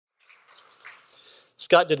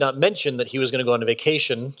Scott did not mention that he was going to go on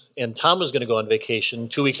vacation, and Tom was going to go on vacation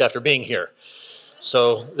 2 weeks after being here.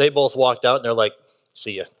 So they both walked out, and they're like,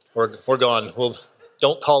 see ya. We're gone.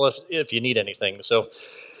 Don't call us if you need anything. So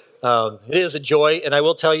it is a joy, and I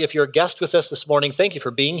will tell you, if you're a guest with us this morning, thank you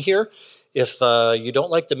for being here. If you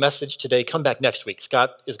don't like the message today, come back next week.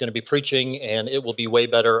 Scott is going to be preaching, and it will be way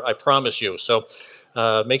better, I promise you. So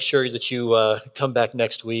make sure that you come back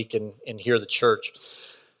next week and hear the church.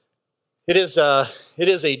 It is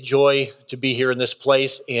a joy to be here in this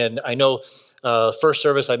place, and I know first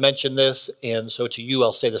service I mentioned this, and so to you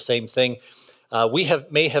I'll say the same thing. We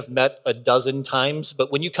may have met a dozen times,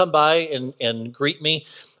 but when you come by and greet me,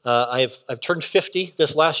 I've turned 50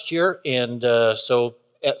 this last year, and so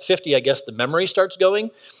at 50, I guess the memory starts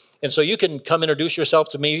going. And so you can come introduce yourself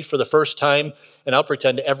to me for the first time, and I'll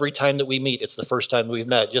pretend every time that we meet, it's the first time we've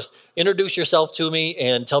met. Just introduce yourself to me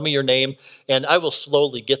and tell me your name, and I will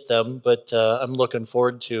slowly get them, but I'm looking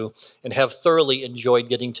forward to and have thoroughly enjoyed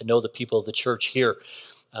getting to know the people of the church here.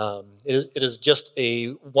 It is just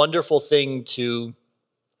a wonderful thing to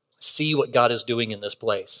see what God is doing in this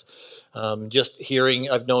place. Just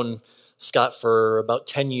hearing, I've known Scott for about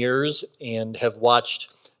 10 years and have watched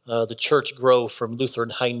the church grow from Lutheran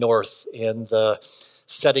High North and the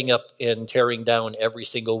setting up and tearing down every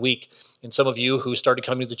single week. And some of you who started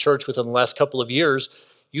coming to the church within the last couple of years,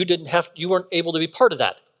 you weren't able to be part of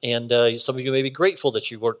that. And some of you may be grateful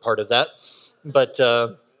that you weren't part of that. But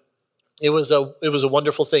it was a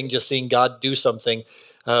wonderful thing just seeing God do something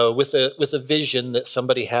with a vision that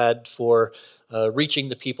somebody had for reaching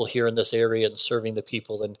the people here in this area and serving the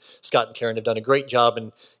people. And Scott and Karen have done a great job,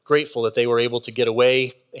 and grateful that they were able to get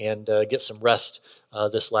away and get some rest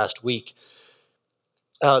this last week.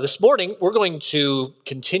 This morning, we're going to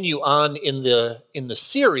continue on in the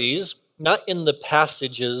series, not in the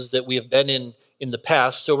passages that we have been in the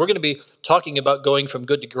past. So we're going to be talking about going from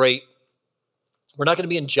good to great. We're not going to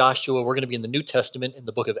be in Joshua. We're going to be in the New Testament in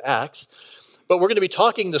the book of Acts. But we're going to be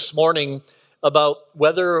talking this morning about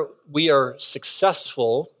whether we are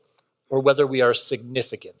successful or whether we are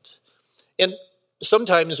significant. And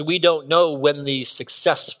sometimes we don't know when the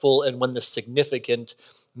successful and when the significant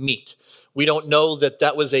meet. We don't know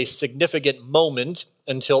that was a significant moment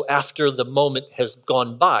until after the moment has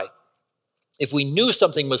gone by. If we knew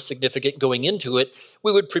something was significant going into it,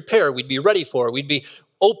 we would prepare, we'd be ready for it, we'd be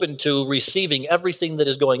open to receiving everything that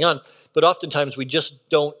is going on. But oftentimes we just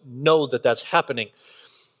don't know that that's happening.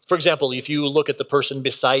 For example, if you look at the person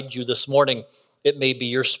beside you this morning, it may be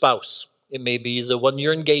your spouse. It may be the one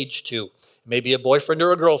you're engaged to. It may be a boyfriend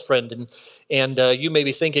or a girlfriend. And you may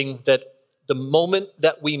be thinking that the moment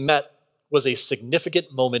that we met was a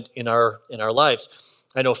significant moment in our lives.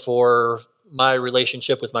 I know for my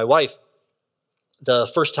relationship with my wife, the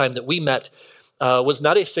first time that we met was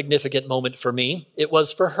not a significant moment for me. It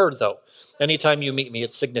was for her, though. Anytime you meet me,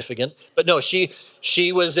 it's significant. But no, she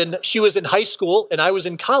was in high school and I was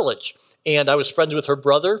in college, and I was friends with her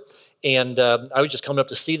brother, and I was just coming up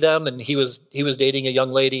to see them, and he was dating a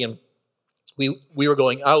young lady, and we were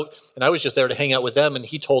going out, and I was just there to hang out with them. And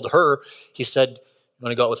he told her, he said, "You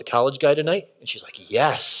want to go out with a college guy tonight?" And she's like,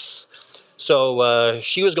 "Yes." So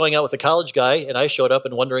she was going out with a college guy, and I showed up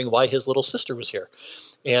and wondering why his little sister was here.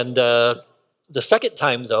 And the second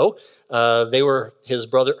time, though,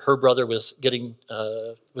 her brother was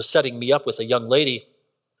setting me up with a young lady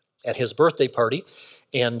at his birthday party.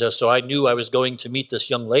 And so I knew I was going to meet this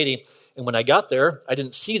young lady. And when I got there, I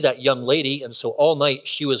didn't see that young lady. And so all night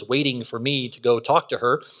she was waiting for me to go talk to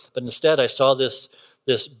her. But instead I saw this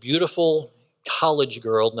beautiful college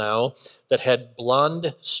girl now that had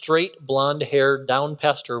straight blonde hair down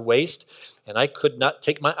past her waist, and I could not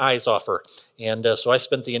take my eyes off her. And so I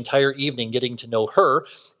spent the entire evening getting to know her,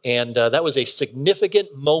 and that was a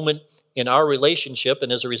significant moment in our relationship.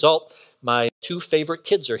 And as a result, my two favorite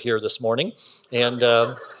kids are here this morning, and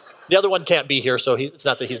the other one can't be here, so it's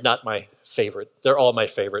not that he's not my favorite. They're all my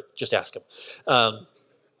favorite. Just ask him.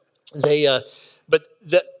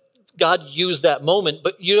 God used that moment,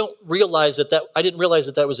 but you don't realize I didn't realize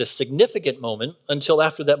that was a significant moment until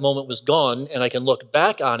after that moment was gone, and I can look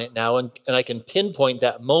back on it now, and I can pinpoint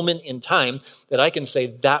that moment in time that I can say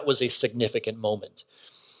that was a significant moment.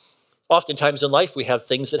 Oftentimes in life, we have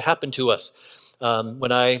things that happen to us.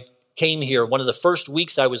 When I came here, one of the first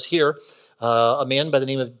weeks I was here, a man by the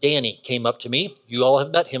name of Danny came up to me. You all have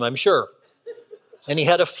met him, I'm sure. And he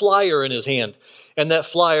had a flyer in his hand. And that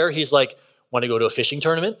flyer, he's like, "Want to go to a fishing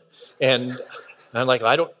tournament?" And I'm like,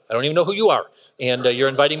 I don't even know who you are. And you're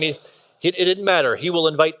inviting me. It didn't matter. He will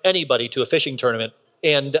invite anybody to a fishing tournament.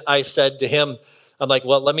 And I said to him, I'm like,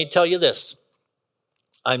 "Well, let me tell you this.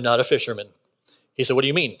 I'm not a fisherman." He said, "What do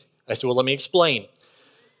you mean?" I said, "Well, let me explain.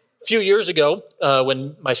 A few years ago,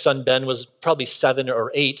 when my son Ben was probably 7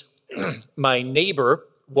 or 8, my neighbor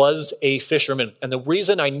was a fisherman. And the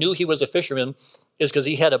reason I knew he was a fisherman is because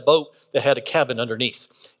he had a boat that had a cabin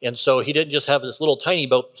underneath. And so he didn't just have this little tiny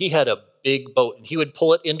boat, he had a big boat. And he would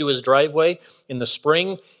pull it into his driveway in the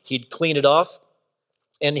spring, he'd clean it off.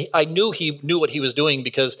 And I knew he knew what he was doing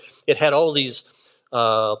because it had all these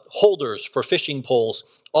holders for fishing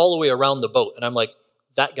poles all the way around the boat. And I'm like,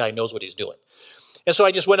 that guy knows what he's doing. And so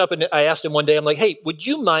I just went up and I asked him one day, I'm like, hey, would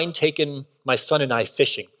you mind taking my son and I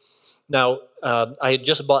fishing? Now, I had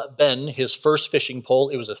just bought Ben his first fishing pole.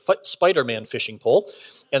 It was a Spider-Man fishing pole.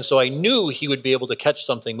 And so I knew he would be able to catch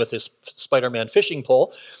something with his Spider-Man fishing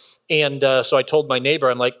pole. And so I told my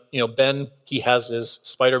neighbor, I'm like, Ben, he has his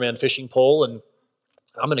Spider-Man fishing pole, and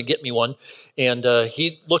I'm going to get me one. And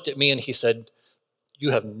he looked at me and he said,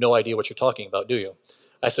 you have no idea what you're talking about, do you?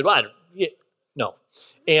 I said, well, no.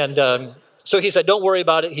 And so he said, don't worry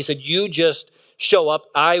about it. He said, you just show up.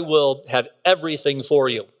 I will have everything for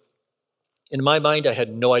you. In my mind, I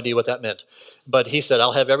had no idea what that meant. But he said,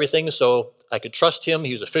 I'll have everything, so I could trust him.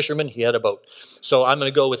 He was a fisherman. He had a boat. So I'm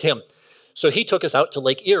going to go with him. So he took us out to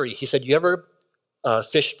Lake Erie. He said, you ever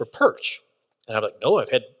fish for perch? And I'm like, no, I've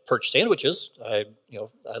had perch sandwiches. I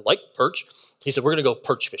like perch. He said, we're going to go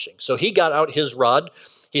perch fishing. So he got out his rod.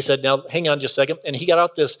 He said, now, hang on just a second. And he got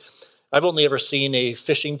out this, I've only ever seen a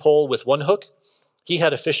fishing pole with one hook. He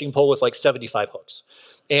had a fishing pole with like 75 hooks.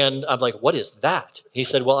 And I'm like, what is that? He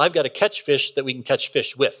said, well, I've got to catch fish that we can catch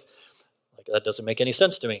fish with. Like, that doesn't make any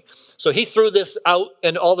sense to me. So he threw this out,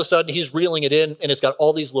 and all of a sudden he's reeling it in, and it's got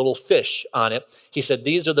all these little fish on it. He said,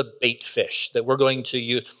 these are the bait fish that we're going to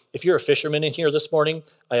use. If you're a fisherman in here this morning,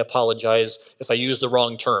 I apologize if I use the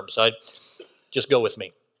wrong terms. Just go with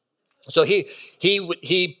me. So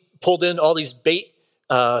he pulled in all these bait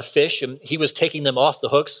fish, and he was taking them off the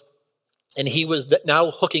hooks. And he was now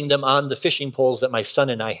hooking them on the fishing poles that my son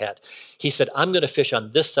and I had. He said, I'm going to fish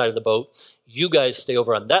on this side of the boat. You guys stay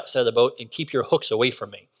over on that side of the boat and keep your hooks away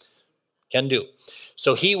from me. Can do.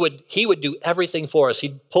 So he would do everything for us.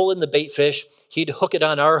 He'd pull in the bait fish. He'd hook it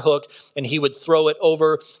on our hook, and he would throw it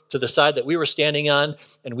over to the side that we were standing on,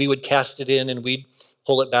 and we would cast it in, and we'd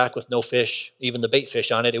pull it back with no fish, even the bait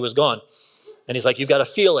fish on it. It was gone. And he's like, you've got to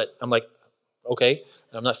feel it. I'm like, okay.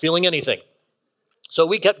 I'm not feeling anything. So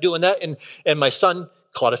we kept doing that, and my son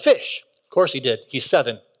caught a fish. Of course he did. He's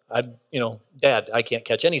 7. Dad, I can't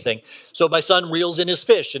catch anything. So my son reels in his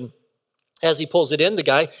fish, and as he pulls it in,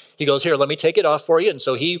 he goes, here, let me take it off for you. And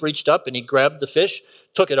so he reached up and he grabbed the fish,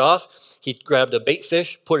 took it off. He grabbed a bait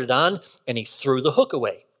fish, put it on, and he threw the hook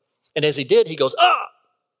away. And as he did, he goes, ah!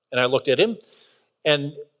 And I looked at him,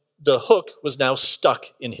 and the hook was now stuck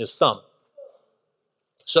in his thumb.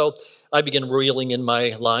 So I began reeling in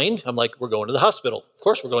my line. I'm like, we're going to the hospital. Of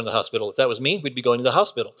course we're going to the hospital. If that was me, we'd be going to the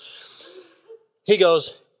hospital. He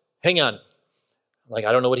goes, hang on. I'm like,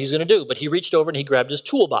 I don't know what he's going to do. But he reached over and he grabbed his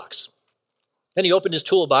toolbox. Then he opened his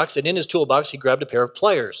toolbox, and in his toolbox, he grabbed a pair of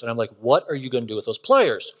pliers. And I'm like, what are you going to do with those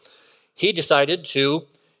pliers? He decided to,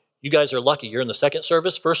 you guys are lucky. You're in the second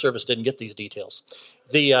service. First service didn't get these details.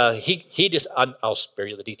 I'll spare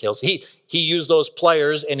you the details. He used those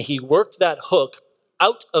pliers, and he worked that hook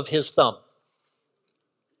out of his thumb.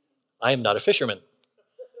 I am not a fisherman.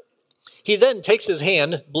 He then takes his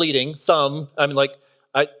hand, bleeding, thumb. I'm like,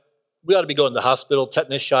 we ought to be going to the hospital,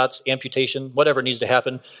 tetanus shots, amputation, whatever needs to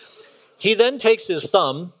happen. He then takes his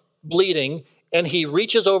thumb, bleeding, and he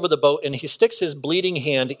reaches over the boat and he sticks his bleeding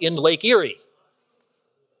hand in Lake Erie.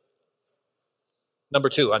 Number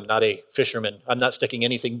 2, I'm not a fisherman. I'm not sticking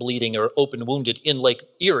anything bleeding or open wounded in Lake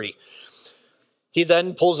Erie. He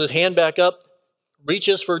then pulls his hand back up,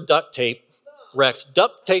 reaches for duct tape, wraps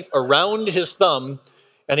duct tape around his thumb,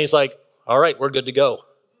 and he's like, all right, we're good to go.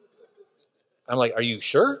 I'm like, are you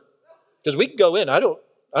sure? Because we can go in. I don't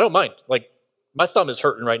mind. Like, my thumb is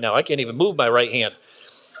hurting right now. I can't even move my right hand.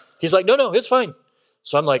 He's like, no, it's fine.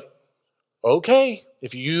 So I'm like, okay,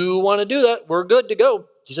 if you want to do that, we're good to go.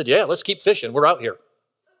 He said, yeah, let's keep fishing. We're out here.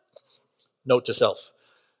 Note to self,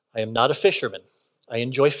 I am not a fisherman. I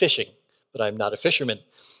enjoy fishing, but I'm not a fisherman.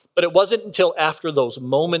 But it wasn't until after those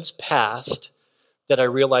moments passed that I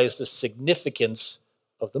realized the significance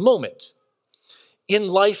of the moment. In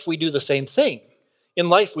life, we do the same thing. In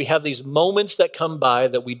life, we have these moments that come by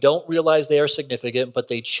that we don't realize they are significant, but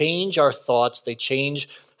they change our thoughts, they change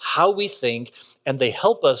how we think, and they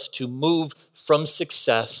help us to move from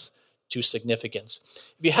success to significance.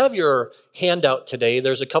 If you have your handout today,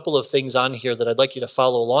 there's a couple of things on here that I'd like you to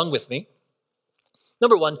follow along with me.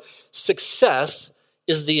 Number 1, success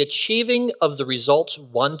is the achieving of the results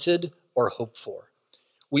wanted or hoped for.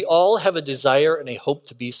 We all have a desire and a hope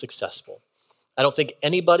to be successful. I don't think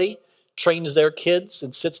anybody trains their kids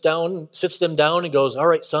and sits them down and goes, all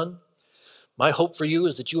right, son, my hope for you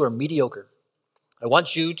is that you are mediocre. I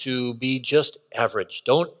want you to be just average.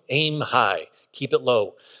 Don't aim high. Keep it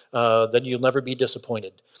low. Then you'll never be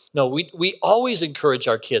disappointed. No, we always encourage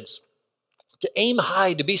our kids to aim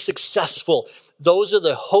high, to be successful. Those are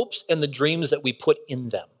the hopes and the dreams that we put in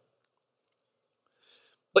them.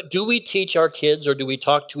 But do we teach our kids, or do we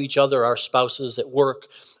talk to each other, our spouses at work,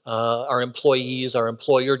 our employees, our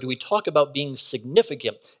employer? Do we talk about being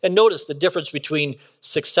significant? And notice the difference between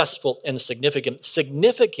successful and significant.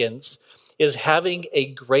 Significance is having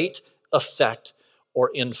a great effect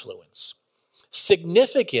or influence.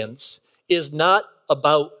 Significance is not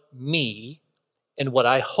about me and what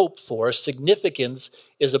I hope for. Significance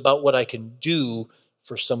is about what I can do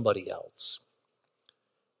for somebody else.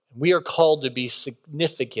 We are called to be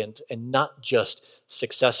significant and not just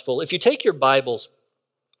successful. If you take your Bibles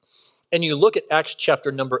and you look at Acts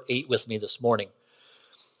chapter number 8 with me this morning,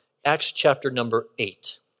 Acts chapter number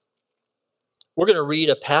 8. We're going to read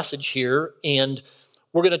a passage here, and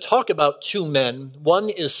we're going to talk about two men. One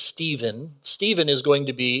is Stephen. Stephen is going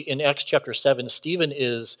to be, in Acts chapter 7, Stephen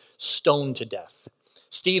is stoned to death.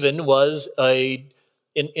 Stephen was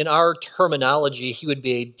in our terminology, he would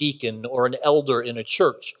be a deacon or an elder in a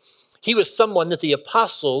church. He was someone that the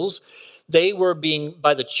apostles, by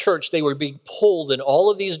the church, they were being pulled in all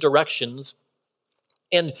of these directions.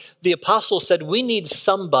 And the apostles said, we need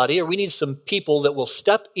somebody, or we need some people that will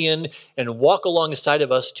step in and walk alongside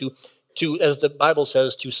of us to, as the Bible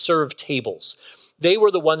says, to serve tables. They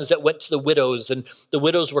were the ones that went to the widows, and the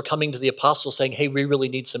widows were coming to the apostles saying, hey, we really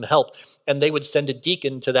need some help. And they would send a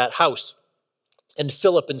deacon to that house. And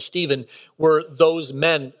Philip and Stephen were those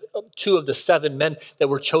men, two of the 7 men that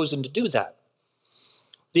were chosen to do that.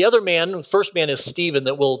 The other man, the first man is Stephen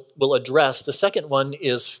that we'll address. The second one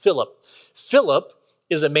is Philip. Philip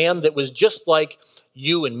is a man that was just like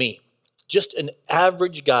you and me, just an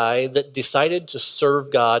average guy that decided to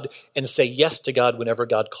serve God and say yes to God whenever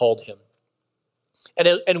God called him.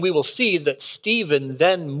 And we will see that Stephen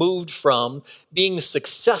then moved from being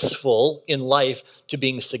successful in life to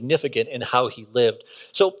being significant in how he lived.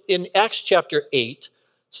 So in Acts chapter 8,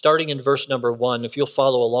 starting in verse number 1, if you'll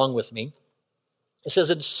follow along with me, it says,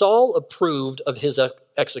 and Saul approved of his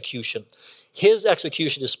execution. His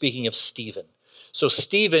execution is speaking of Stephen. So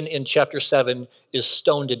Stephen in chapter 7 is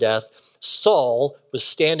stoned to death. Saul was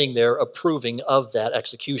standing there approving of that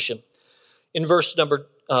execution. In verse number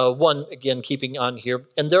 1, again, keeping on here,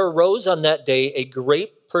 and there arose on that day a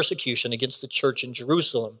great persecution against the church in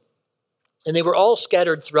Jerusalem. And they were all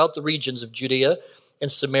scattered throughout the regions of Judea and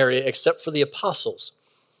Samaria, except for the apostles.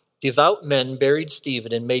 Devout men buried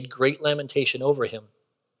Stephen and made great lamentation over him.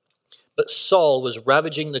 But Saul was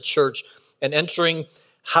ravaging the church and entering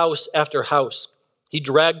house after house. He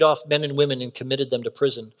dragged off men and women and committed them to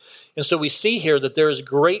prison. And so we see here that there is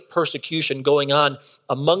great persecution going on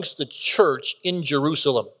amongst the church in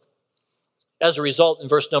Jerusalem. As a result, in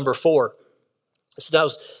verse number 4, it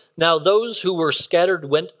says, now those who were scattered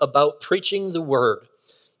went about preaching the word.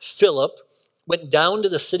 Philip went down to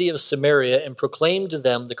the city of Samaria and proclaimed to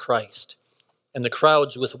them the Christ. And the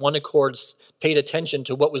crowds with one accord paid attention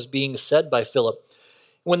to what was being said by Philip.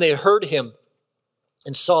 When they heard him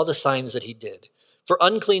and saw the signs that he did, for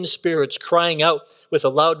unclean spirits crying out with a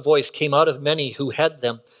loud voice came out of many who had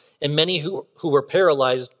them, and many who were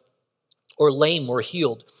paralyzed or lame were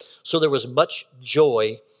healed. So there was much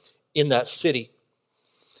joy in that city.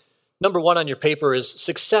 Number 1 on your paper is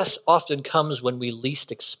success often comes when we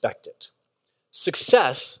least expect it.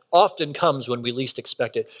 Success often comes when we least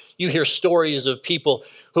expect it. You hear stories of people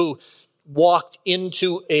who walked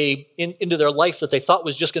into their life that they thought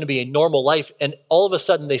was just going to be a normal life, and all of a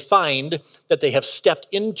sudden they find that they have stepped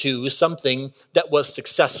into something that was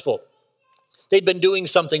successful. They'd been doing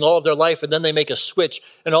something all of their life, and then they make a switch,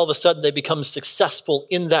 and all of a sudden they become successful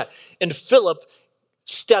in that. And Philip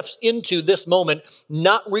steps into this moment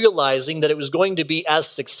not realizing that it was going to be as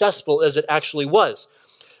successful as it actually was.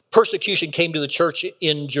 Persecution came to the church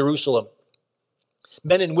in Jerusalem.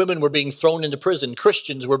 Men and women were being thrown into prison.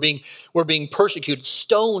 Christians were being persecuted,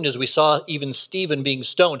 stoned, as we saw even Stephen being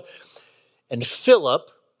stoned. And Philip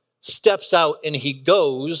steps out and he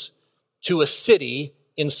goes to a city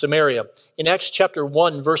in Samaria. In Acts chapter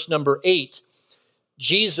 1, verse number 8,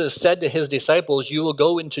 Jesus said to his disciples, you will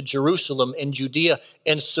go into Jerusalem and Judea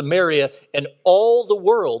and Samaria and all the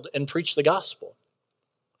world and preach the gospel.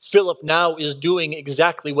 Philip now is doing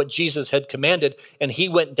exactly what Jesus had commanded, and he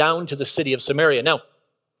went down to the city of Samaria. Now,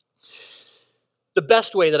 the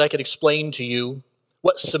best way that I could explain to you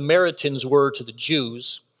what Samaritans were to the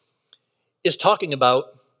Jews is talking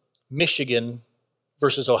about Michigan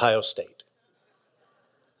versus Ohio State.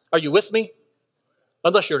 Are you with me?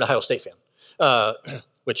 Unless you're an Ohio State fan,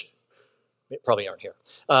 which probably aren't here.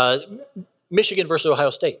 Michigan versus Ohio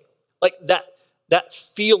State. Like that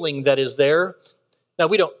feeling that is there. Now,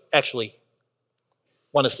 we don't actually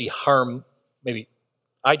want to see harm. Maybe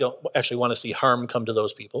I don't actually want to see harm come to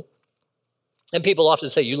those people. And people often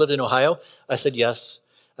say, you lived in Ohio? I said, yes.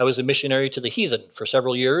 I was a missionary to the heathen for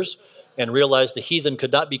several years and realized the heathen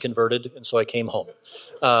could not be converted, and so I came home.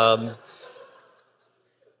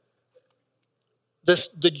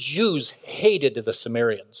 The Jews hated the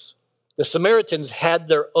Samaritans. The Samaritans had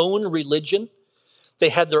their own religion. They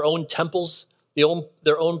had their own temples,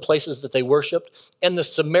 their own places that they worshiped. And the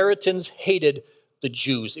Samaritans hated the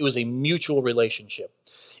Jews. It was a mutual relationship.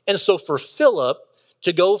 And so for Philip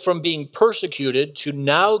to go from being persecuted to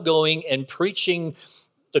now going and preaching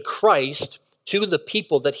the Christ to the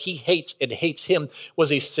people that he hates and hates him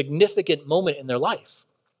was a significant moment in their life.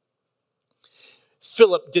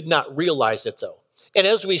 Philip did not realize it, though. And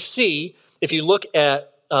as we see, if you look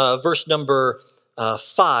at verse number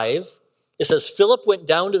 5, it says, Philip went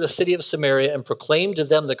down to the city of Samaria and proclaimed to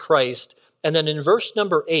them the Christ. And then in verse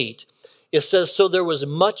number 8, it says, so there was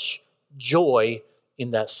much joy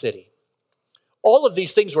in that city. All of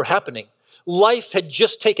these things were happening. Life had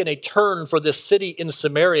just taken a turn for this city in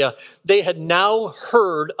Samaria. They had now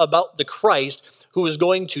heard about the Christ who was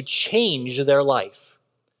going to change their life.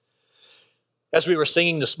 As we were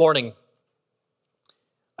singing this morning,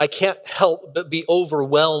 I can't help but be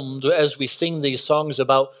overwhelmed as we sing these songs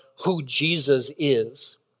about who Jesus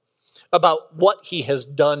is, about what he has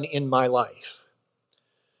done in my life.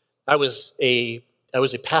 I was a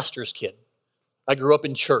pastor's kid. I grew up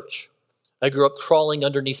in church. I grew up crawling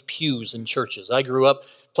underneath pews in churches. I grew up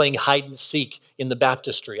playing hide and seek in the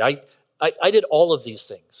baptistry. I did all of these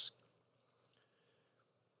things.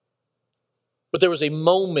 But there was a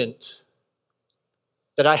moment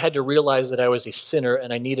that I had to realize that I was a sinner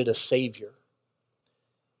and I needed a Savior.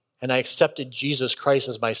 And I accepted Jesus Christ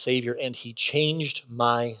as my Savior, and he changed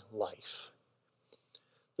my life.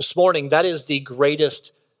 This morning, that is the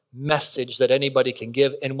greatest message that anybody can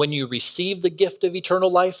give. And when you receive the gift of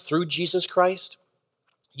eternal life through Jesus Christ,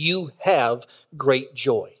 you have great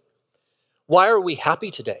joy. Why are we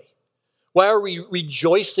happy today? Why are we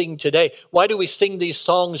rejoicing today? Why do we sing these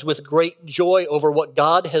songs with great joy over what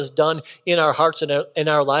God has done in our hearts and in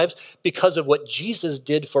our lives? Because of what Jesus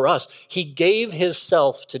did for us. He gave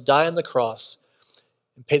himself to die on the cross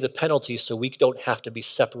and pay the penalty so we don't have to be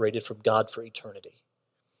separated from God for eternity.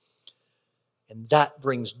 And that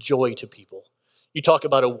brings joy to people. You talk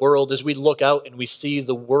about a world as we look out and we see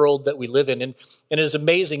the world that we live in. And it is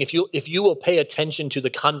amazing if you will pay attention to the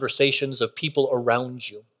conversations of people around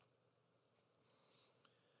you.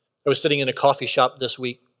 I was sitting in a coffee shop this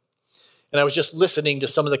week, and I was just listening to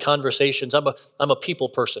some of the conversations. I'm a people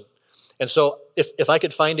person. And so if I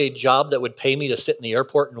could find a job that would pay me to sit in the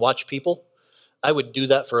airport and watch people, I would do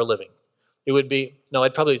that for a living. It would be, no,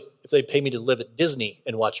 I'd probably, if they'd pay me to live at Disney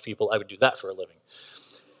and watch people, I would do that for a living.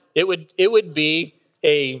 It would be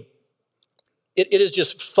it is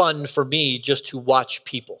just fun for me just to watch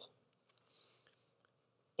people.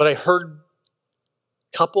 But I heard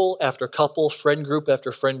couple after couple, friend group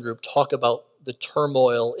after friend group talk about the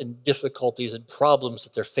turmoil and difficulties and problems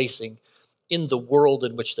that they're facing in the world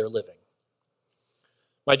in which they're living.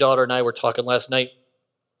 My daughter and I were talking last night,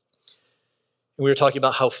 and we were talking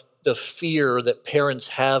about how the fear that parents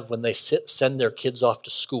have when they send their kids off to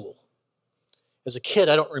school. As a kid,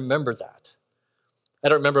 I don't remember that. I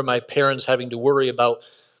don't remember my parents having to worry about,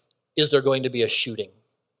 is there going to be a shooting?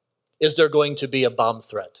 Is there going to be a bomb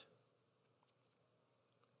threat?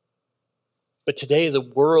 But today, the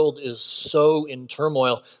world is so in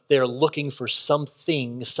turmoil. They're looking for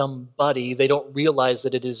something, somebody. They don't realize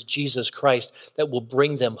that it is Jesus Christ that will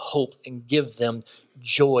bring them hope and give them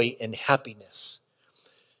joy and happiness.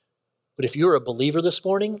 But if you're a believer this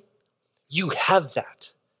morning, you have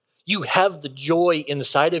that. You have the joy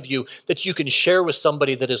inside of you that you can share with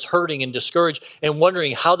somebody that is hurting and discouraged and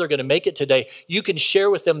wondering how they're going to make it today. You can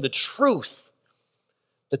share with them the truth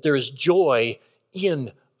that there is joy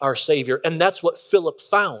in our Savior. And that's what Philip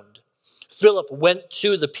found. Philip went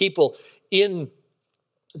to the people in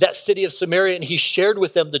that city of Samaria, and he shared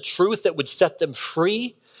with them the truth that would set them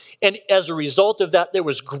free. And as a result of that, there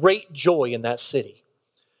was great joy in that city.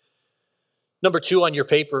 Number 2 on your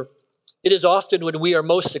paper, it is often when we are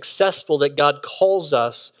most successful that God calls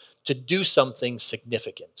us to do something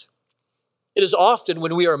significant. It is often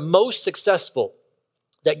when we are most successful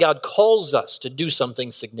that God calls us to do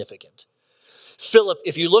something significant. Philip,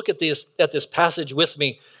 if you look at this passage with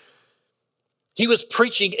me, he was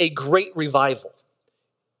preaching a great revival.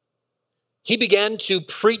 He began to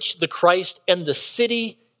preach the Christ, and the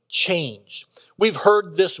city changed. We've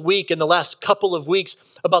heard this week, in the last couple of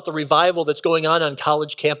weeks, about the revival that's going on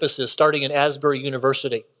college campuses, starting in Asbury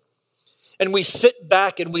University. And we sit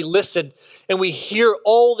back and we listen and we hear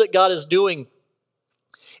all that God is doing.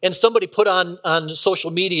 And somebody put on social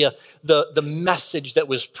media the message that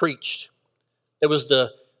was preached. That was the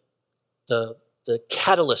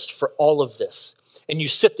catalyst for all of this. And you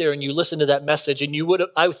sit there and you listen to that message, and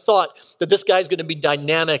I thought that this guy's going to be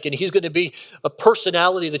dynamic and he's going to be a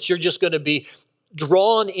personality that you're just going to be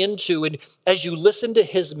drawn into. And as you listen to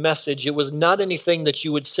his message, it was not anything that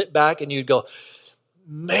you would sit back and you'd go,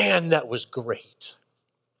 man, that was great.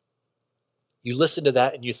 You listened to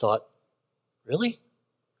that and you thought, really?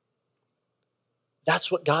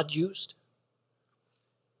 That's what God used?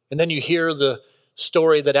 And then you hear the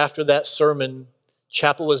story that after that sermon,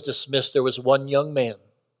 chapel was dismissed. There was one young man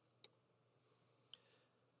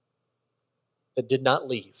that did not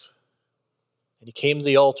leave. And he came to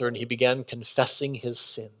the altar and he began confessing his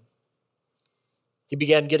sin. He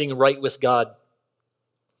began getting right with God.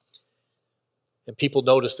 And people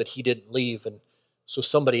noticed that he didn't leave, and so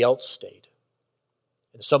somebody else stayed.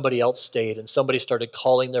 And somebody else stayed, and somebody started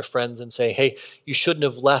calling their friends and saying, hey, you shouldn't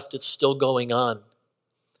have left, it's still going on.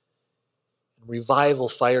 And revival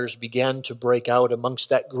fires began to break out amongst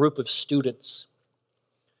that group of students.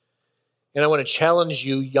 And I want to challenge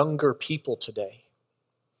you younger people today.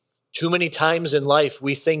 Too many times in life,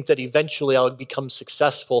 we think that eventually I'll become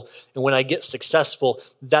successful, and when I get successful,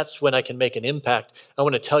 that's when I can make an impact. I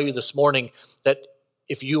want to tell you this morning that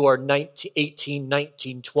if you are 18,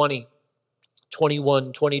 19, 20,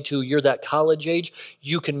 21, 22, you're that college age,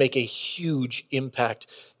 you can make a huge impact,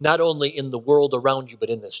 not only in the world around you, but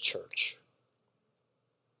in this church.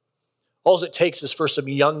 All it takes is for some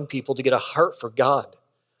young people to get a heart for God.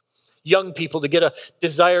 Young people to get a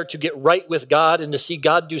desire to get right with God and to see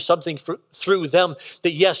God do something through them.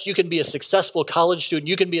 That yes, you can be a successful college student.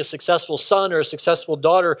 You can be a successful son or a successful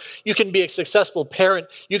daughter. You can be a successful parent.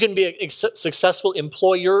 You can be a successful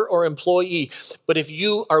employer or employee. But if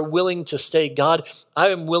you are willing to say, God, I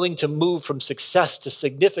am willing to move from success to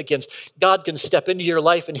significance, God can step into your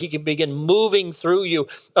life and he can begin moving through you,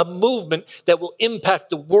 a movement that will impact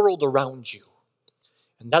the world around you.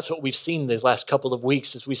 And that's what we've seen these last couple of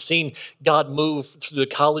weeks, is we've seen God move through the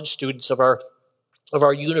college students of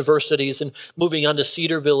our universities and moving on to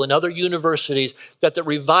Cedarville and other universities, that the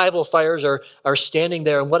revival fires are standing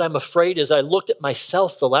there. And what I'm afraid is I looked at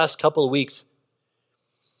myself the last couple of weeks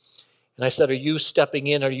and I said, are you stepping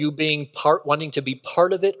in? Are you wanting to be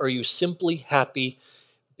part of it? Or are you simply happy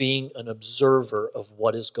being an observer of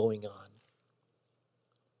what is going on?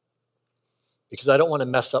 Because I don't want to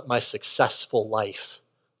mess up my successful life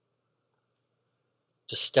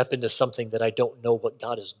to step into something that I don't know what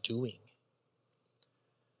God is doing.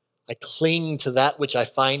 I cling to that which I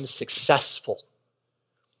find successful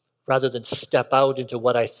rather than step out into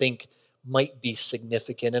what I think might be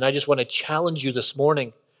significant. And I just want to challenge you this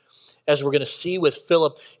morning, as we're going to see with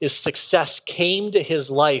Philip, his success came to his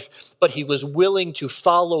life, but he was willing to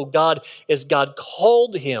follow God as God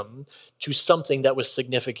called him to something that was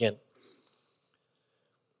significant.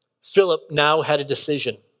 Philip now had a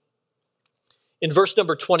decision. In verse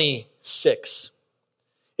number 26,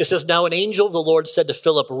 it says, now an angel of the Lord said to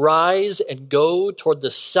Philip, rise and go toward the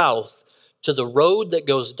south to the road that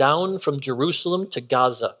goes down from Jerusalem to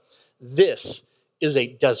Gaza. This is a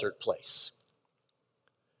desert place.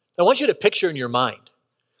 I want you to picture in your mind,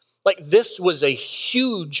 like this was a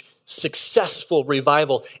huge, successful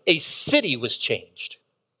revival. A city was changed.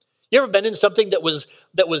 You ever been in something that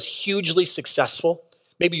was hugely successful?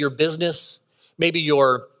 Maybe your business, maybe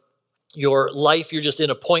your life, you're just in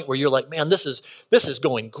a point where you're like, man, this is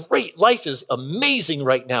going great. Life is amazing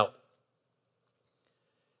right now.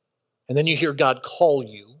 And then you hear God call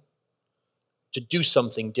you to do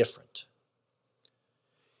something different.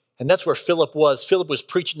 And that's where Philip was. Philip was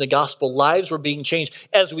preaching the gospel. Lives were being changed.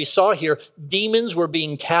 As we saw here, demons were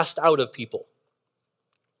being cast out of people.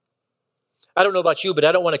 I don't know about you, but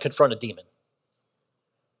I don't want to confront a demon.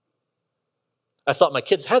 I thought my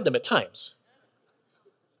kids had them at times.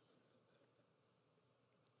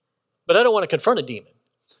 But I don't want to confront a demon.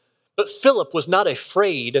 But Philip was not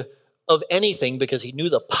afraid of anything because he knew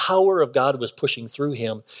the power of God was pushing through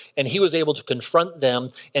him, and he was able to confront them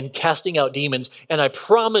and casting out demons. And I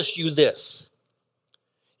promise you this,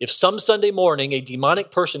 if some Sunday morning a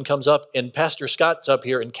demonic person comes up and Pastor Scott's up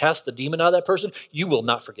here and casts the demon out of that person, you will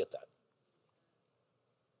not forget that.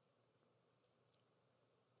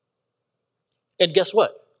 And guess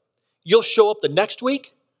what? You'll show up the next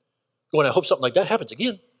week going, I hope something like that happens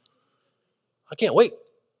again. I can't wait.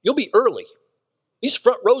 You'll be early. These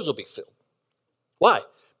front rows will be filled. Why?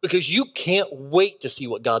 Because you can't wait to see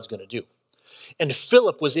what God's going to do. And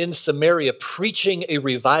Philip was in Samaria preaching a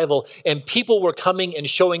revival, and people were coming and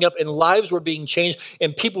showing up, and lives were being changed,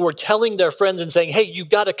 and people were telling their friends and saying, hey, you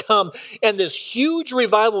got to come. And this huge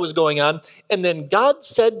revival was going on. And then God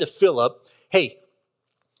said to Philip, hey,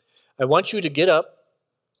 I want you to get up,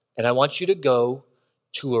 and I want you to go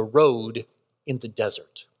to a road in the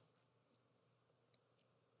desert.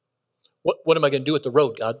 What am I going to do with the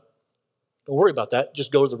road, God? Don't worry about that.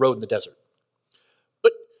 Just go to the road in the desert.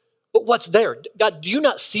 But what's there? God, do you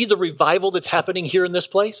not see the revival that's happening here in this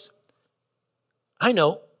place? I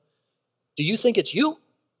know. Do you think it's you?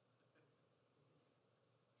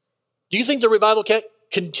 Do you think the revival can't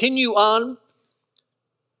continue on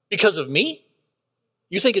because of me?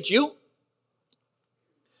 You think it's you?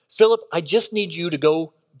 Philip, I just need you to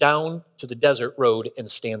go down to the desert road and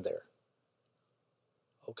stand there.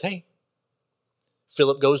 Okay.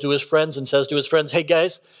 Philip goes to his friends and says to his friends, hey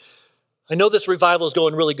guys, I know this revival is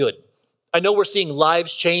going really good. I know we're seeing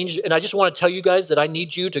lives change, and I just want to tell you guys that I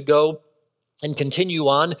need you to go and continue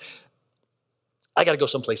on. I got to go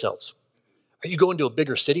someplace else. Are you going to a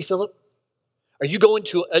bigger city, Philip? Are you going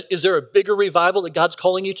to, is there a bigger revival that God's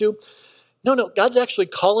calling you to? No, God's actually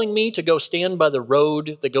calling me to go stand by the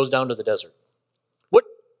road that goes down to the desert.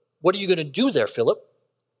 What are you going to do there, Philip?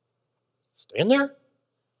 Stand there?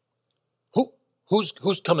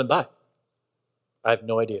 Who's coming by? I have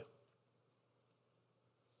no idea.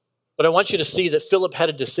 But I want you to see that Philip had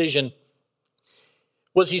a decision.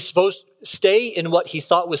 Was he supposed to stay in what he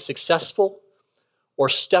thought was successful or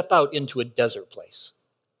step out into a desert place?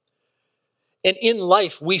 And in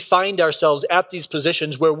life, we find ourselves at these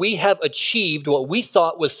positions where we have achieved what we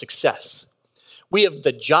thought was success. We have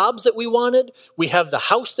the jobs that we wanted. We have the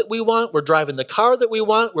house that we want. We're driving the car that we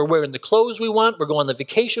want. We're wearing the clothes we want. We're going on the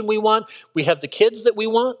vacation we want. We have the kids that we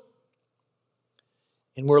want.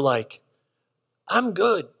 And we're like, I'm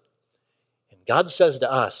good. And God says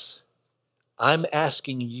to us, I'm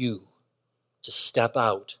asking you to step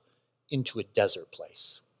out into a desert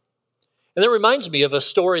place. And that reminds me of a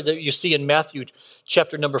story that you see in Matthew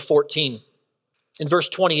chapter number 14. In verse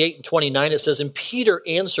 28 and 29, it says, and Peter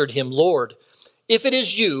answered him, Lord, if it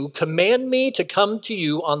is you, command me to come to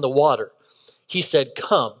you on the water. He said,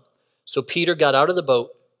 come. So Peter got out of the boat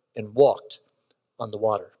and walked on the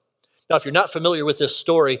water. Now, if you're not familiar with this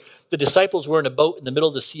story, the disciples were in a boat in the middle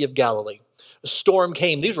of the Sea of Galilee. A storm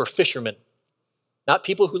came. These were fishermen, not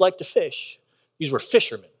people who like to fish. These were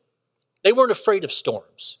fishermen. They weren't afraid of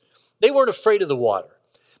storms. They weren't afraid of the water.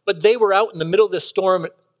 But they were out in the middle of this storm,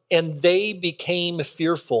 and they became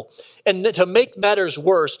fearful. And to make matters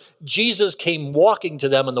worse, Jesus came walking to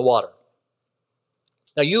them in the water.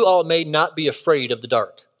 Now, you all may not be afraid of the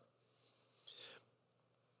dark.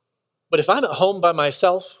 But if I'm at home by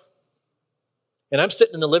myself, and I'm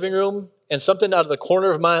sitting in the living room, and something out of the corner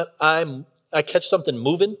of my eye, I catch something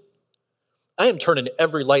moving, I am turning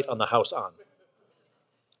every light on the house on.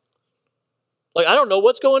 Like, I don't know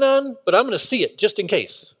what's going on, but I'm going to see it just in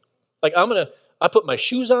case. Like, I put my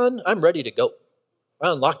shoes on, I'm ready to go. I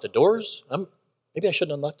unlock the doors. Maybe I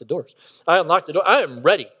shouldn't unlock the doors. I unlock the door. I am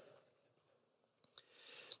ready.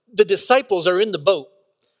 The disciples are in the boat.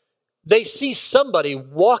 They see somebody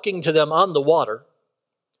walking to them on the water.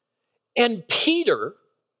 And Peter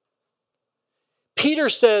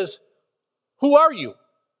says, who are you?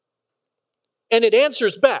 And it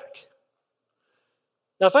answers back.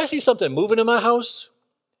 Now, if I see something moving in my house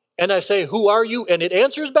and I say, who are you? And it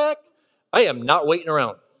answers back, I am not waiting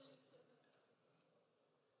around.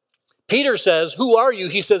 Peter says, who are you?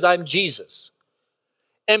 He says, I'm Jesus.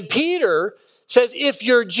 And Peter says, if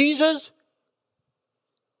you're Jesus,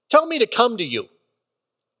 tell me to come to you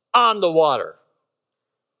on the water.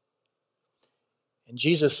 And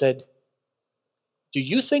Jesus said, do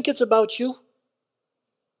you think it's about you?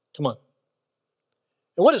 Come on.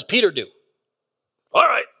 And what does Peter do? All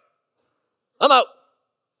right, I'm out.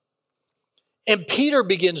 And Peter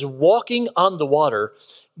begins walking on the water,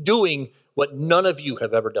 doing what none of you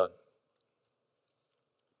have ever done.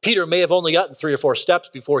 Peter may have only gotten 3 or 4 steps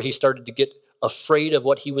before he started to get afraid of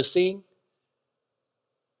what he was seeing.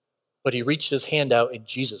 But he reached his hand out and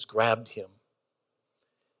Jesus grabbed him.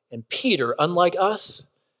 And Peter, unlike us,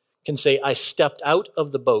 can say, I stepped out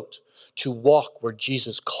of the boat to walk where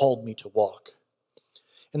Jesus called me to walk.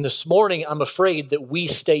 And this morning, I'm afraid that we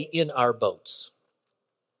stay in our boats.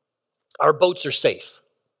 Our boats are safe.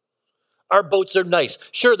 Our boats are nice.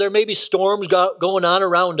 Sure, there may be storms going on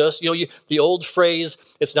around us. You know, the old phrase,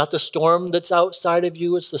 it's not the storm that's outside of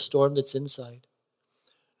you, it's the storm that's inside.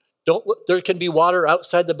 There can be water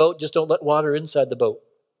outside the boat, just don't let water inside the boat.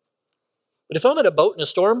 But if I'm in a boat in a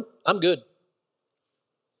storm, I'm good.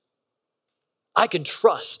 I can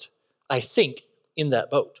trust, I think, in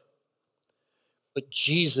that boat. But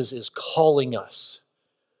Jesus is calling us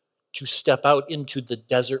to step out into the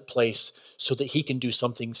desert place so that he can do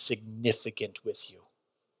something significant with you.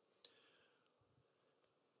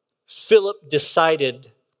 Philip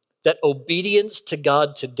decided that obedience to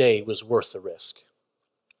God today was worth the risk.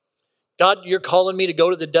 God, you're calling me to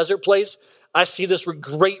go to the desert place. I see this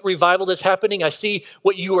great revival that's happening. I see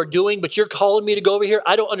what you are doing, but you're calling me to go over here.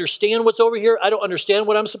 I don't understand what's over here. I don't understand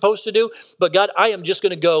what I'm supposed to do. But God, I am just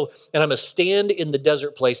going to go and I'm going to stand in the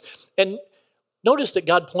desert place. And notice that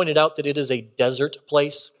God pointed out that it is a desert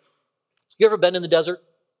place. You ever been in the desert?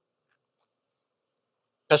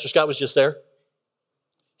 Pastor Scott was just there.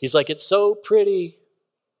 He's like, it's so pretty.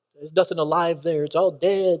 There's nothing alive there. It's all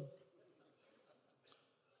dead.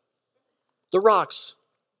 The rocks.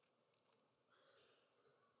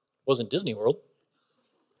 Wasn't Disney World.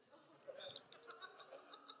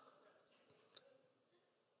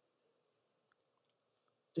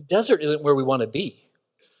 The desert isn't where we want to be.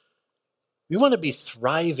 We want to be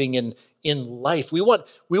thriving in life. We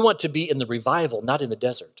want to be in the revival, not in the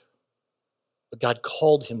desert. But God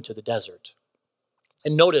called him to the desert.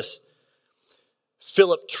 And notice,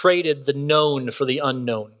 Philip traded the known for the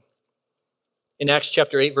unknown. In Acts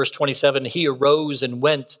chapter 8, verse 27, he arose and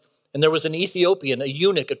went, and there was an Ethiopian, a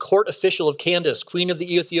eunuch, a court official of Candace, queen of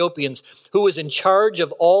the Ethiopians, who was in charge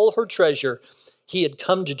of all her treasure. He had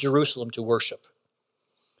come to Jerusalem to worship.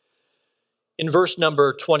 In verse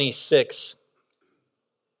number 26,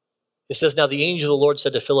 it says, now the angel of the Lord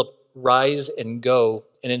said to Philip, rise and go.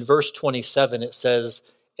 And in verse 27, it says,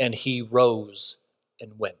 and he rose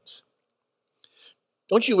and went.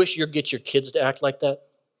 Don't you wish you'd get your kids to act like that?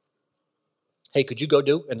 Hey, could you go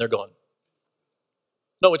do? And they're gone.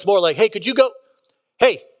 No, it's more like, hey, could you go?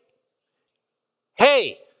 Hey,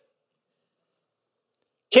 kid.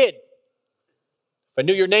 If I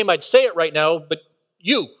knew your name, I'd say it right now, but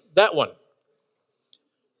you, that one.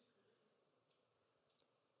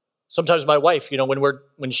 Sometimes my wife,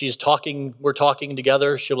 when she's talking, we're talking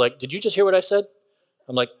together, she'll like, did you just hear what I said?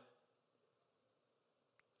 I'm like,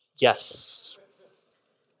 yes.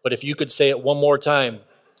 But if you could say it one more time,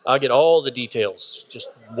 I'll get all the details. Just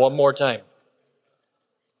one more time.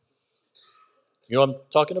 You know what I'm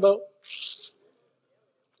talking about?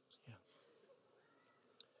 Yeah.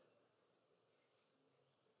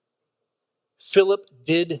 Philip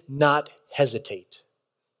did not hesitate.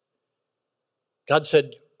 God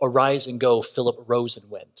said, arise and go. Philip rose and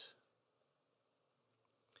went.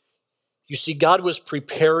 You see, God was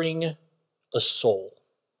preparing a soul.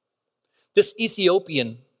 This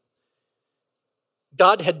Ethiopian,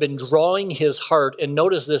 God had been drawing his heart, and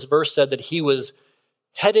notice this verse said that he was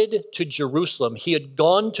headed to Jerusalem. He had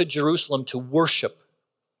gone to Jerusalem to worship.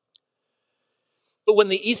 But when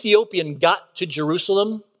the Ethiopian got to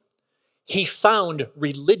Jerusalem, he found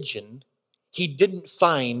religion. He didn't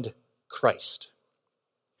find Christ.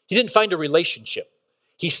 He didn't find a relationship.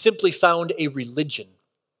 He simply found a religion.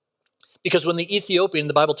 Because when the Ethiopian,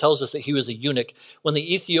 the Bible tells us that he was a eunuch, when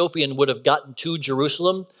the Ethiopian would have gotten to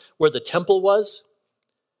Jerusalem, where the temple was,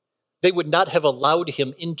 they would not have allowed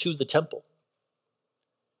him into the temple.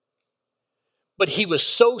 But he was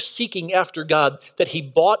so seeking after God that he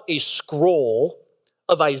bought a scroll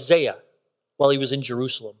of Isaiah while he was in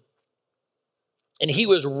Jerusalem. And he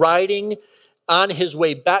was riding on his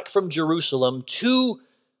way back from Jerusalem to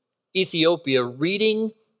Ethiopia,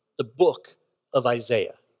 reading the book of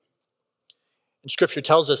Isaiah. And Scripture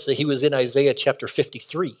tells us that he was in Isaiah chapter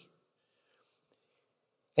 53.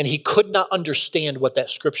 And he could not understand what that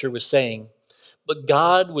Scripture was saying, but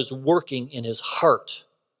God was working in his heart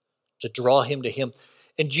to draw him to him.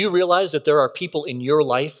 And do you realize that there are people in your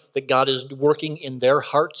life that God is working in their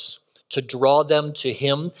hearts to draw them to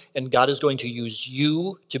him, and God is going to use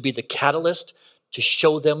you to be the catalyst to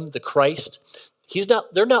show them the Christ?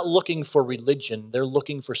 They're not looking for religion. They're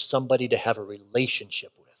looking for somebody to have a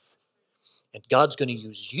relationship with. And God's going to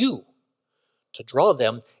use you to draw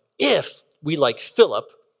them if we, like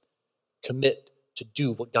Philip, commit to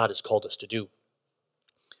do what God has called us to do.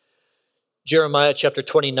 Jeremiah chapter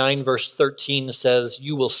 29, verse 13 says,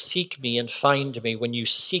 you will seek me and find me when you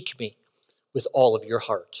seek me with all of your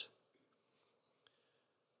heart.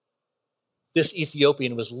 This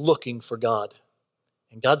Ethiopian was looking for God.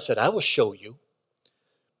 And God said, I will show you.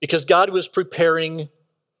 Because God was preparing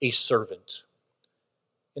a servant.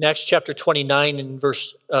 In Acts chapter 29 and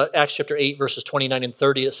Acts chapter 8, verses 29 and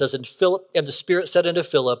 30, it says, and the Spirit said unto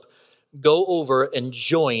Philip, go over and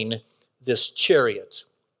join this chariot.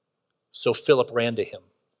 So Philip ran to him.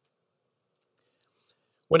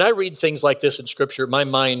 When I read things like this in Scripture, my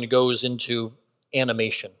mind goes into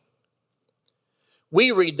animation.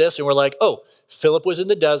 We read this and we're like, oh, Philip was in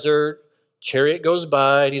the desert, chariot goes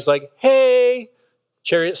by, and he's like, hey,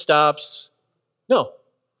 chariot stops. No,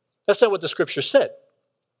 that's not what the Scripture said.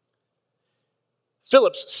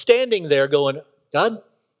 Philip's standing there going, God,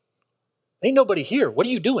 ain't nobody here. What are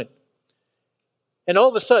you doing? And all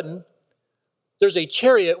of a sudden, there's a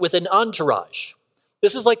chariot with an entourage.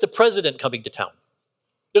 This is like the president coming to town.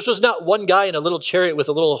 This was not one guy in a little chariot with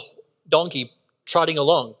a little donkey trotting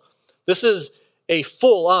along. This is a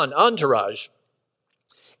full-on entourage.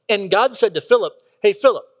 And God said to Philip, hey,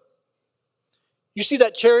 Philip, you see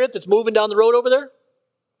that chariot that's moving down the road over there?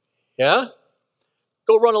 Yeah?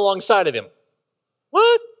 Go run alongside of him.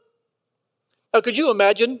 What? Now, could you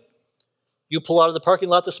imagine you pull out of the parking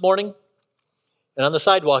lot this morning, and on the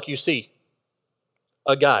sidewalk you see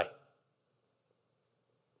a guy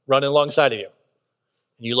running alongside of you.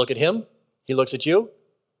 And you look at him, he looks at you.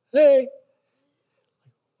 Hey.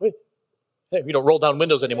 Wait. Hey, we don't roll down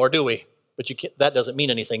windows anymore, do we? But you can't, that doesn't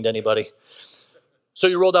mean anything to anybody. So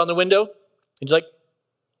you roll down the window, and you're like,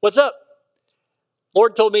 what's up?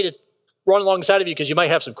 Lord told me to run alongside of you because you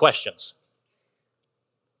might have some questions.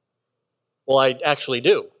 Well, I actually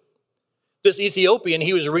do. This Ethiopian,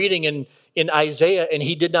 he was reading in Isaiah, and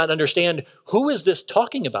he did not understand, who is this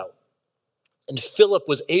talking about? And Philip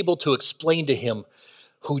was able to explain to him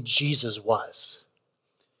who Jesus was.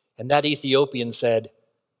 And that Ethiopian said,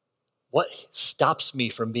 what stops me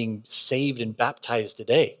from being saved and baptized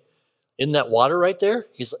today? Isn't that water right there?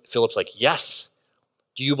 Philip's like, yes.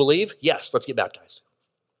 Do you believe? Yes, let's get baptized.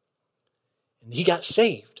 And he got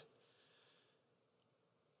saved.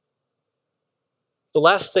 The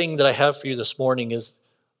last thing that I have for you this morning is,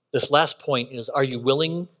 this last point is, are you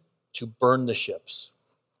willing to burn the ships?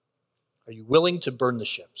 Are you willing to burn the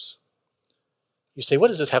ships? You say, what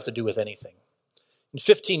does this have to do with anything? In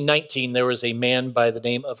 1519, there was a man by the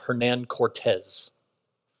name of Hernan Cortez.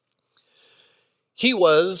 He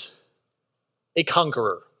was a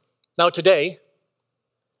conqueror. Now today,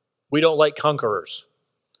 we don't like conquerors.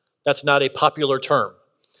 That's not a popular term.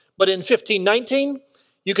 But in 1519,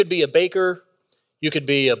 you could be a baker, you could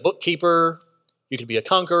be a bookkeeper, you could be a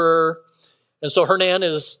conqueror. And so Hernan,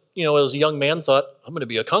 as a young man, thought, I'm going to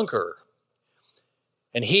be a conqueror.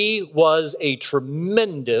 And he was a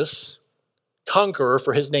tremendous conqueror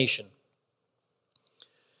for his nation.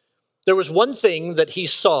 There was one thing that he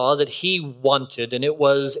saw that he wanted, and it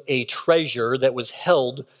was a treasure that was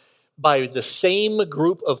held by the same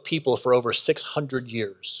group of people for over 600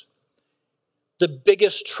 years. The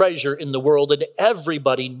biggest treasure in the world, and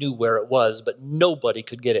everybody knew where it was, but nobody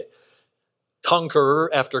could get it.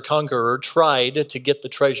 Conqueror after conqueror tried to get the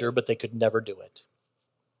treasure, but they could never do it.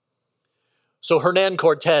 So Hernan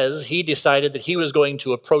Cortez, he decided that he was going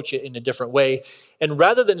to approach it in a different way. And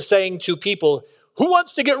rather than saying to people, who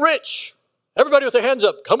wants to get rich? Everybody with their hands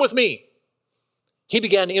up, come with me. He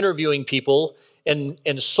began interviewing people and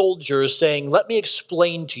soldiers saying, let me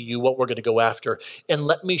explain to you what we're going to go after, and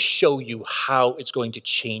let me show you how it's going to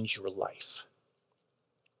change your life.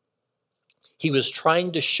 He was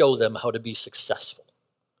trying to show them how to be successful.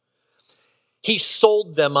 He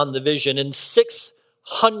sold them on the vision, and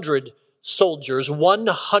 600 soldiers,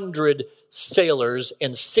 100 sailors,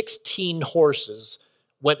 and 16 horses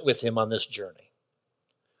went with him on this journey.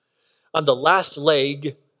 On the last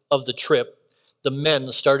leg of the trip, the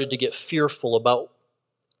men started to get fearful about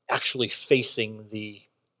actually facing the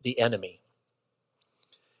enemy.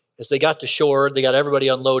 As they got to shore, they got everybody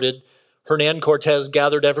unloaded. Hernan Cortez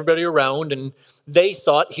gathered everybody around, and they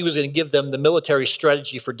thought he was going to give them the military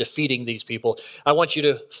strategy for defeating these people. I want you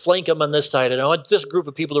to flank them on this side, and I want this group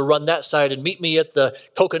of people to run that side and meet me at the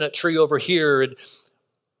coconut tree over here. And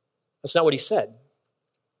that's not what he said.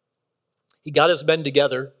 He got his men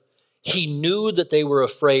together. He knew that they were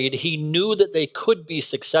afraid. He knew that they could be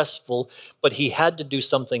successful, but he had to do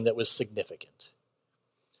something that was significant.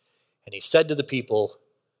 And he said to the people,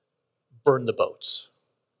 burn the boats.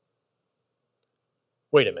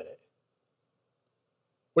 Wait a minute.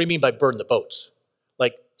 What do you mean by burn the boats?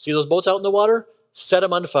 Like, see those boats out in the water? Set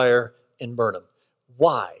them on fire and burn them.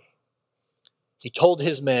 Why? He told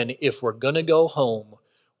his men, if we're going to go home,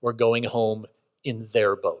 we're going home in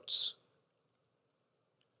their boats.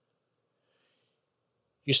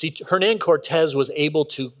 You see, Hernan Cortez was able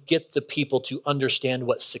to get the people to understand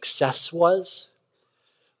what success was,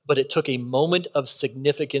 but it took a moment of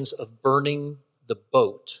significance of burning the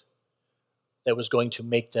boat that was going to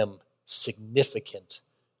make them significant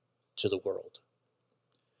to the world.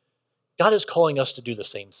 God is calling us to do the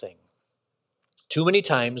same thing, Too many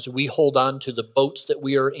times we hold on to the boats that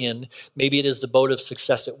we are in. Maybe it is the boat of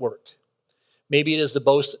success at work. Maybe it is the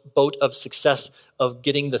boat of success of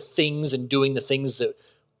getting the things and doing the things that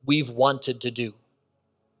we've wanted to do.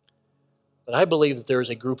 But I believe that there is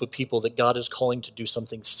a group of people that God is calling to do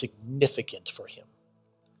something significant for him.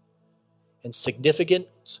 And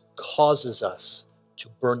significance causes us to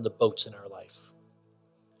burn the boats in our life.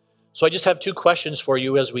 So I just have two questions for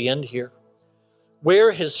you as we end here.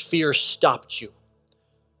 Where has fear stopped you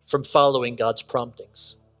from following God's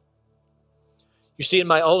promptings? You see, in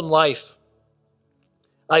my own life,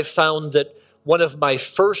 I've found that one of my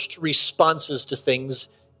first responses to things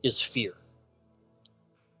is fear.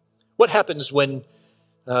 What happens when,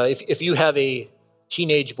 if you have a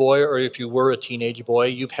teenage boy, or if you were a teenage boy,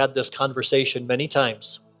 you've had this conversation many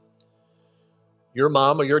times. Your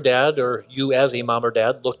mom or your dad, or you as a mom or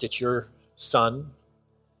dad, looked at your son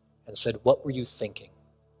and said, "What were you thinking?"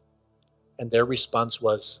 And their response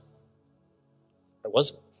was, "I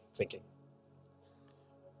wasn't thinking."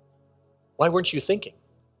 "Why weren't you thinking?"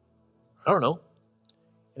 "I don't know."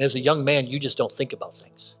 And as a young man, you just don't think about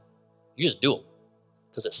things. You just do them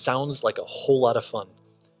because it sounds like a whole lot of fun.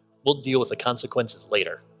 We'll deal with the consequences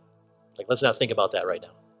later. Like, let's not think about that right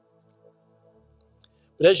now.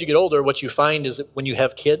 But as you get older, what you find is that when you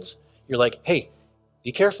have kids, you're like, "Hey,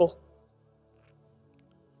 be careful."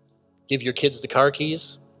 Give your kids the car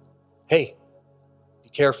keys. "Hey, be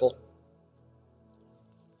careful."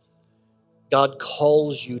 God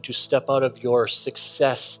calls you to step out of your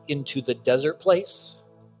success into the desert place.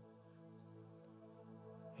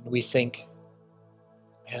 And we think,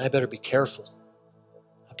 "Man, I better be careful.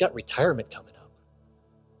 I've got retirement coming up.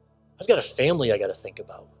 I've got a family I got to think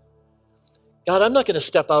about. God, I'm not going to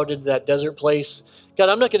step out into that desert place. God,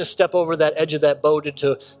 I'm not going to step over that edge of that boat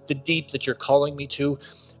into the deep that you're calling me to,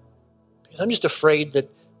 because I'm just afraid that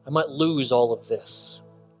I might lose all of this."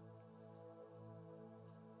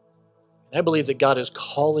 And I believe that God is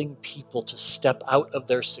calling people to step out of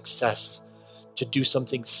their success to do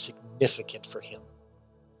something significant for him.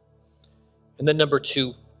 And then number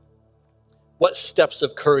two, what steps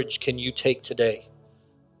of courage can you take today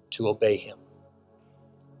to obey him?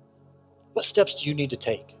 What steps do you need to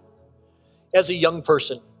take? As a young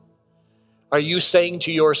person, are you saying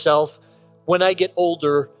to yourself, "When I get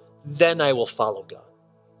older, then I will follow God.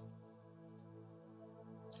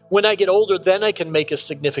 When I get older, then I can make a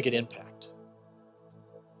significant impact"?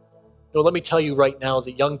 No, let me tell you right now,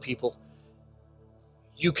 the young people,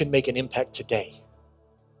 you can make an impact today.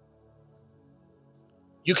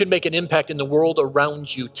 You can make an impact in the world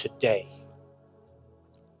around you today.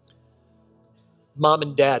 Mom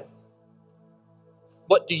and dad,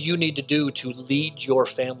 what do you need to do to lead your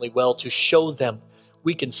family well, to show them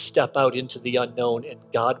we can step out into the unknown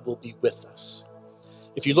and God will be with us?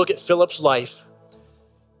 If you look at Philip's life,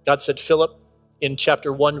 God said, Philip, in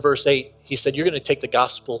chapter 1, verse 8, he said, "You're going to take the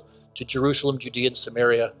gospel to Jerusalem, Judea, and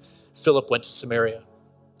Samaria." Philip went to Samaria.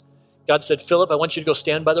 God said, "Philip, I want you to go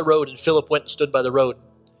stand by the road." And Philip went and stood by the road.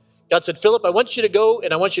 God said, "Philip, I want you to go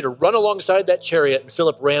and I want you to run alongside that chariot." And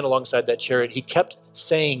Philip ran alongside that chariot. He kept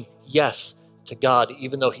saying yes to God,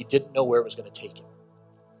 even though he didn't know where it was going to take him.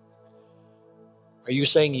 Are you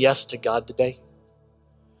saying yes to God today?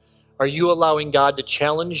 Are you allowing God to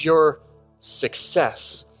challenge your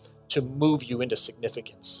success to move you into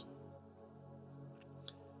significance?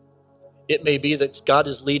 It may be that God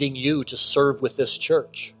is leading you to serve with this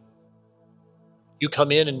church. You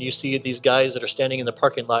come in and you see these guys that are standing in the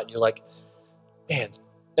parking lot and you're like, "Man,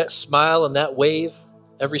 that smile and that wave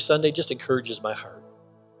every Sunday just encourages my heart."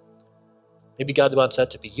 Maybe God wants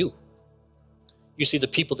that to be you. You see the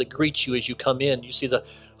people that greet you as you come in. You see the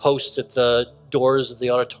hosts at the doors of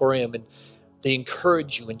the auditorium, and they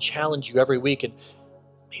encourage you and challenge you every week. And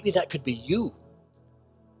maybe that could be you.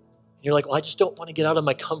 And you're like, "Well, I just don't want to get out of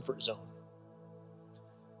my comfort zone."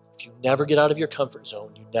 If you never get out of your comfort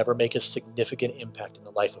zone, you never make a significant impact in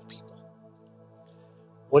the life of people.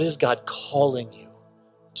 What is God calling you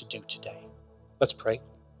to do today? Let's pray.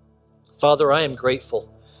 Father, I am grateful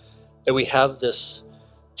that we have this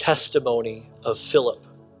testimony of Philip,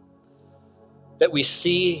 that we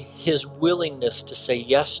see his willingness to say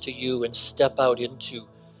yes to you and step out into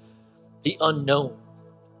the unknown.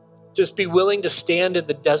 Just be willing to stand in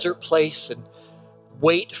the desert place and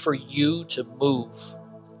wait for you to move.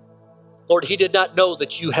 Lord, he did not know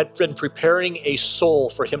that you had been preparing a soul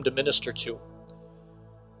for him to minister to.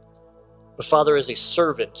 But Father, as a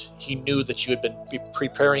servant, he knew that you had been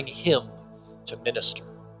preparing him to minister.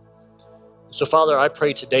 So Father, I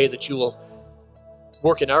pray today that you will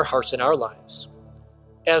work in our hearts and our lives.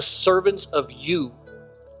 As servants of you,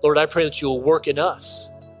 Lord, I pray that you will work in us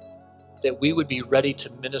that we would be ready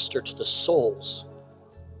to minister to the souls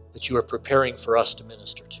that you are preparing for us to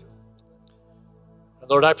minister to. And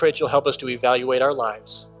Lord, I pray that you'll help us to evaluate our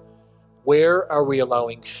lives. Where are we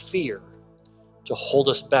allowing fear to hold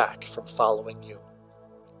us back from following you?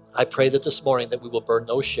 I pray that this morning that we will burn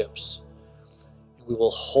those ships and we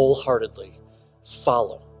will wholeheartedly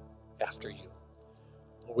follow after you.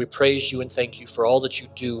 Lord, we praise you and thank you for all that you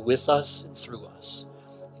do with us and through us.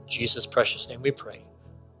 In Jesus' precious name we pray.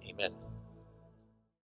 Amen.